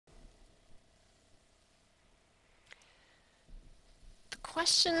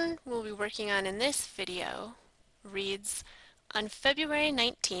question we'll be working on in this video reads, on February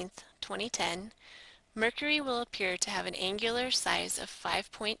 19th, 2010, Mercury will appear to have an angular size of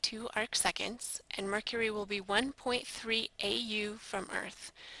 5.2 arcseconds, and Mercury will be 1.3 AU from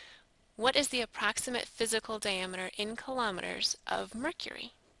Earth. What is the approximate physical diameter in kilometers of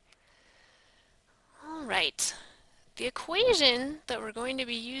Mercury? All right, the equation that we're going to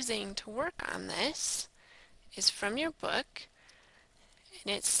be using to work on this is from your book,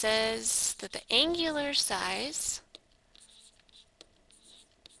 and it says that the angular size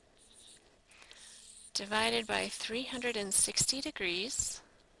divided by 360 degrees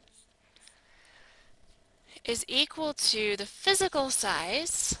is equal to the physical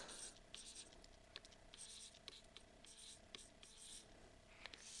size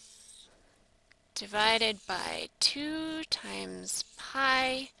divided by 2 times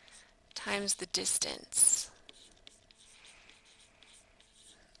pi times the distance.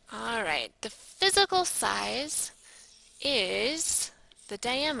 All right, the physical size is the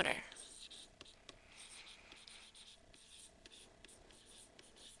diameter.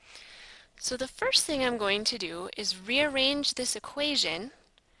 So the first thing I'm going to do is rearrange this equation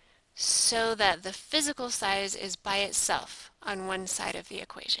so that the physical size is by itself on one side of the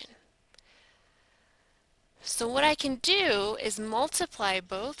equation. So what I can do is multiply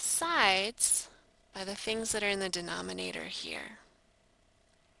both sides by the things that are in the denominator here.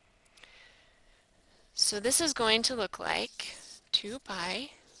 So this is going to look like 2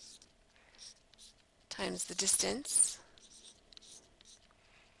 pi times the distance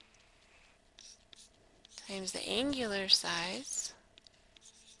times the angular size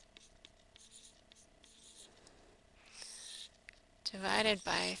divided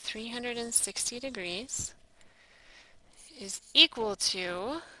by 360 degrees is equal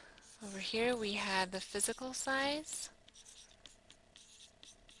to, over here we had the physical size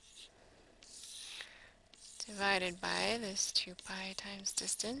divided by this 2 pi times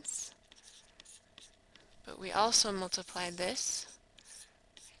distance, but we also multiplied this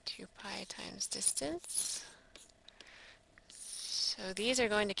 2 pi times distance. So these are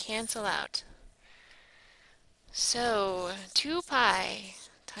going to cancel out. So 2 pi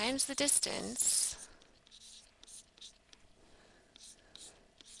times the distance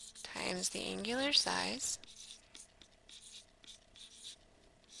times the angular size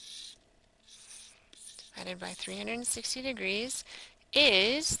divided by 360 degrees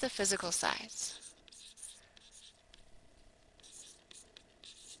is the physical size.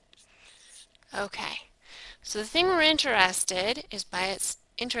 Okay, so the thing we're interested in is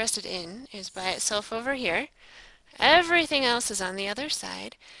by itself over here. Everything else is on the other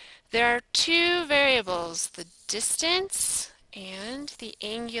side. There are two variables, the distance and the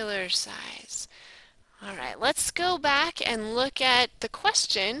angular size. All right, let's go back and look at the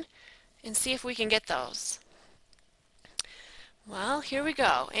question and see if we can get those. Well, here we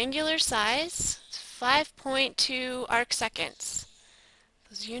go. Angular size, 5.2 arcseconds.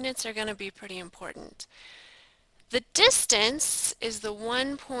 Those units are going to be pretty important. The distance is the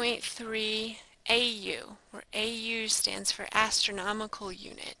 1.3 AU, where AU stands for astronomical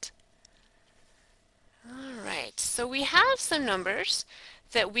unit. All right, so we have some numbers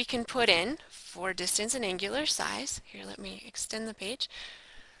that we can put in for distance and angular size. Here, let me extend the page.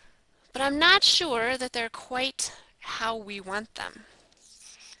 But I'm not sure that they're quite how we want them.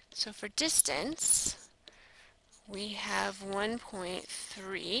 So for distance, we have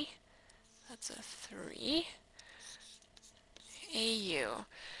 1.3, that's a 3, AU.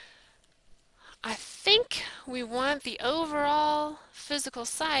 I think we want the overall physical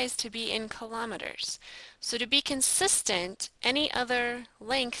size to be in kilometers. So to be consistent, any other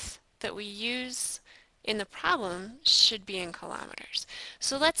length that we use in the problem should be in kilometers.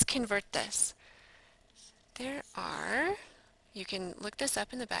 So let's convert this. There are, you can look this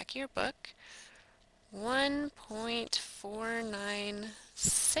up in the back of your book,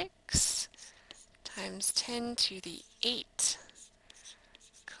 1.496 times 10 to the 8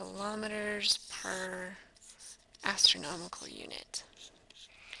 kilometers per astronomical unit.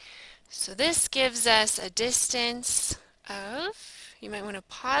 So this gives us a distance of, you might want to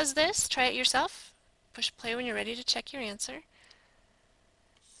pause this, try it yourself, push play when you're ready to check your answer.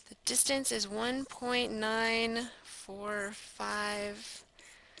 The distance is 1.945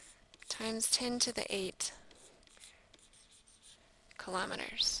 times 10 to the 8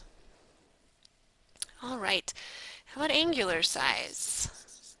 kilometers. All right, how about angular size?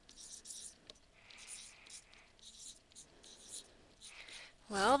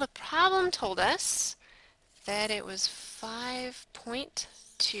 Well, the problem told us that it was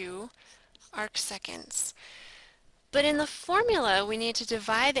 5.2 arcseconds. But in the formula, we need to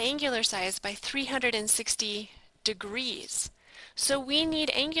divide the angular size by 360 degrees. So we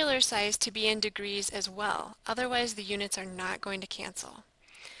need angular size to be in degrees as well. Otherwise, the units are not going to cancel.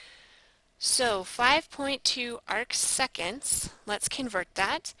 So 5.2 arc seconds, let's convert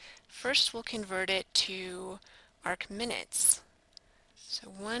that. First, we'll convert it to arc minutes. So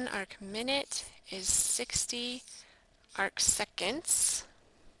 1 arc minute is 60 arc seconds.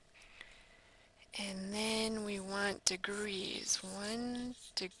 And then we want degrees. 1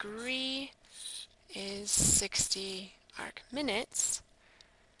 degree is 60 arc minutes.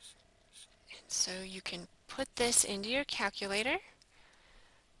 And so you can put this into your calculator,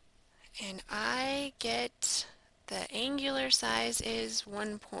 and I get the angular size is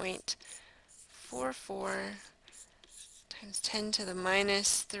 1.44 times 10 to the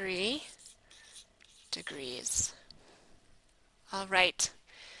minus 3 degrees. All right.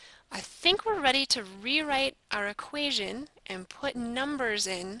 I think we're ready to rewrite our equation and put numbers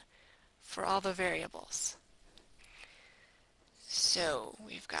in for all the variables. So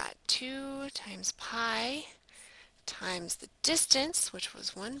we've got 2 times pi times the distance, which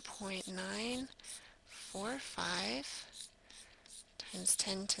was 1.945 times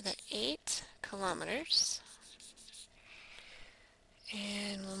 10 to the 8 kilometers.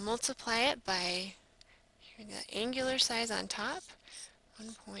 And we'll multiply it by the angular size on top,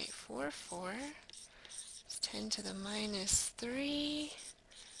 1.44 is 10 to the minus 3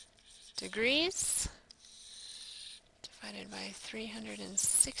 degrees divided by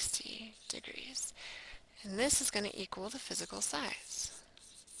 360 degrees. And this is going to equal the physical size,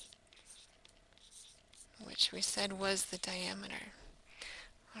 which we said was the diameter.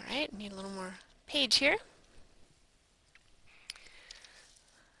 All right, need a little more page here.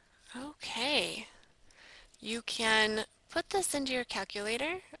 Okay, you can put this into your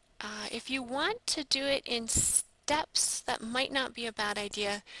calculator. If you want to do it in steps, that might not be a bad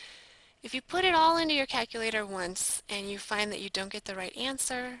idea. If you put it all into your calculator once and you find that you don't get the right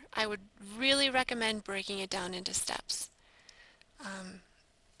answer, I would really recommend breaking it down into steps.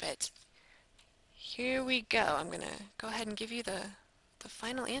 But here we go. I'm going to go ahead and give you the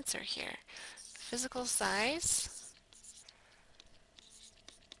final answer here. Physical size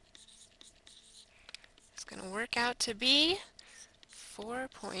is going to work out to be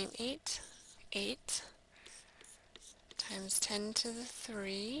 4.88 times 10 to the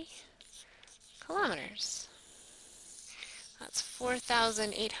 3 kilometers. That's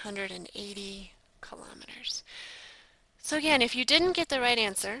 4,880 kilometers. So again, if you didn't get the right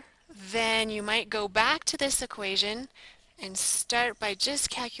answer, then you might go back to this equation and start by just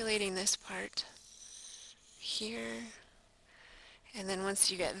calculating this part here. And then once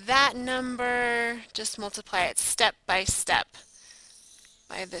you get that number, just multiply it step by step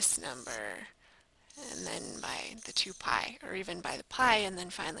by this number, and then by the 2 pi, or even by the pi, and then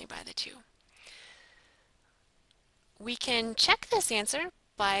finally by the 2. We can check this answer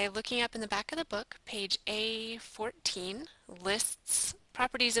by looking up in the back of the book, page A14, lists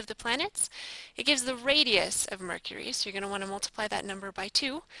properties of the planets. It gives the radius of Mercury, so you're going to want to multiply that number by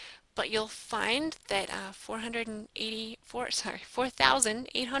 2, but you'll find that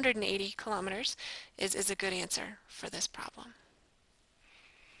 4,880 kilometers is a good answer for this problem.